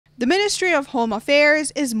The Ministry of Home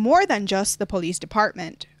Affairs is more than just the police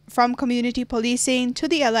department. From community policing to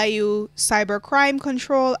the LIU, cybercrime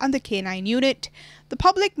control, and the K9 unit, the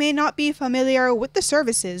public may not be familiar with the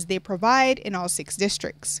services they provide in all 6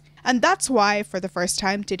 districts. And that's why, for the first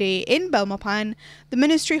time today in Belmopan, the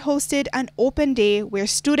ministry hosted an open day where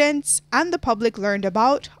students and the public learned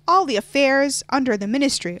about all the affairs under the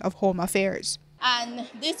Ministry of Home Affairs. And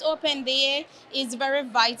this open day is very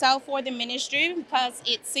vital for the ministry because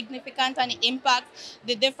it's significant and it impacts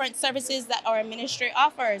the different services that our ministry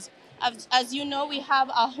offers. As you know, we have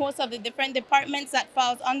a host of the different departments that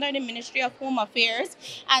falls under the Ministry of Home Affairs.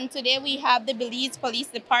 And today we have the Belize Police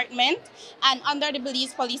Department. And under the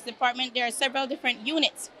Belize Police Department, there are several different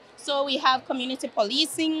units. So we have community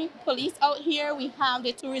policing, police out here. We have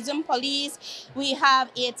the tourism police. We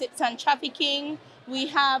have tips and trafficking. We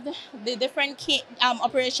have the different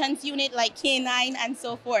operations unit like K9 and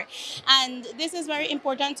so forth. And this is very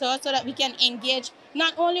important to us so that we can engage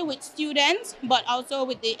not only with students, but also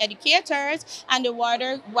with the educators and the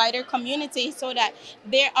wider community so that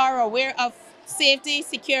they are aware of safety,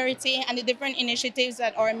 security, and the different initiatives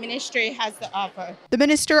that our ministry has to offer. The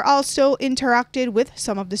minister also interacted with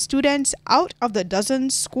some of the students out of the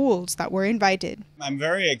dozen schools that were invited. I'm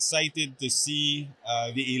very excited to see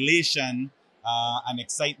the elation and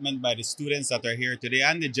excitement by the students that are here today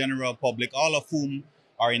and the general public, all of whom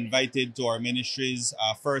are invited to our ministry's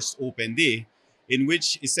first open day, in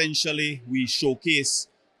which essentially we showcase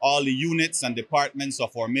all the units and departments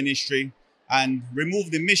of our ministry and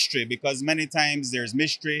remove the mystery, because many times there's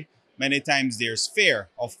mystery, many times there's fear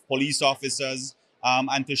of police officers,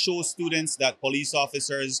 and to show students that police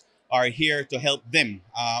officers are here to help them,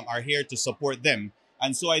 are here to support them.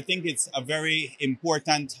 And so I think it's a very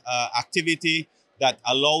important activity that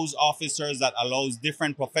allows officers, that allows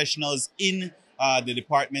different professionals in the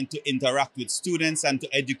department to interact with students and to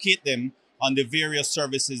educate them on the various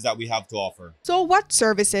services that we have to offer. So what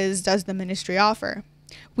services does the ministry offer?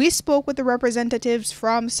 We spoke with the representatives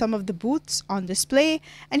from some of the booths on display,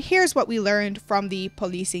 and here's what we learned from the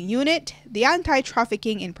policing unit, the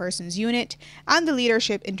anti-trafficking in persons unit, and the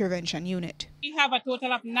leadership intervention unit. We have a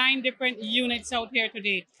total of 9 different units out here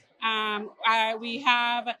today. We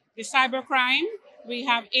have the cybercrime, we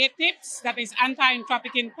have ATIPS, that is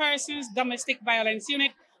anti-trafficking persons, domestic violence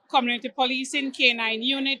unit, community policing, K9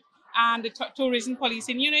 unit, and the tourism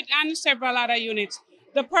policing unit, and several other units.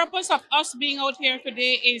 The purpose of us being out here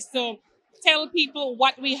today is to tell people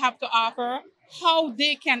what we have to offer, how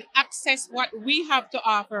they can access what we have to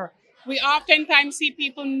offer. We oftentimes see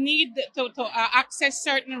people need to access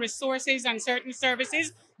certain resources and certain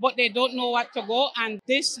services, but they don't know what to go, and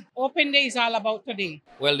this open day is all about today.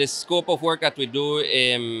 Well, the scope of work that we do,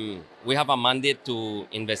 we have a mandate to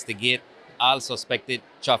investigate all suspected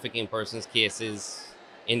trafficking persons cases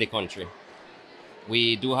in the country.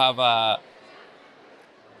 We do have a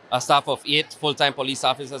staff of 8 full-time police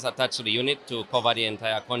officers attached to the unit to cover the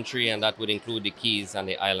entire country, and that would include the Keys and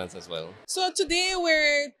the islands as well. So today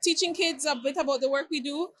we're teaching kids a bit about the work we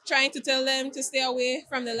do, trying to tell them to stay away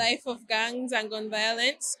from the life of gangs and gun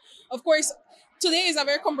violence. Of course, today is a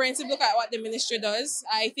very comprehensive look at what the ministry does.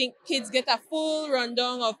 I think kids get a full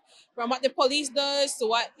rundown of from what the police does to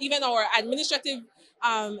what even our administrative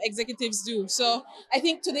executives do. So I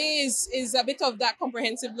think today is a bit of that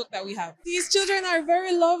comprehensive look that we have. These children are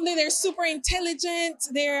very lovely. They're super intelligent.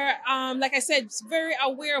 They're, like I said, very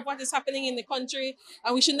aware of what is happening in the country.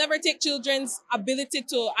 And we should never take children's ability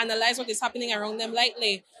to analyze what is happening around them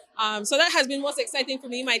lightly. So that has been most exciting for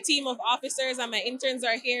me. My team of officers and my interns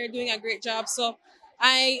are here doing a great job. So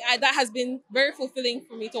that has been very fulfilling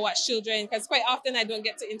for me to watch children, because quite often I don't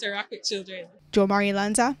get to interact with children. Jo Marie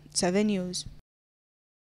Lanza, 7 News.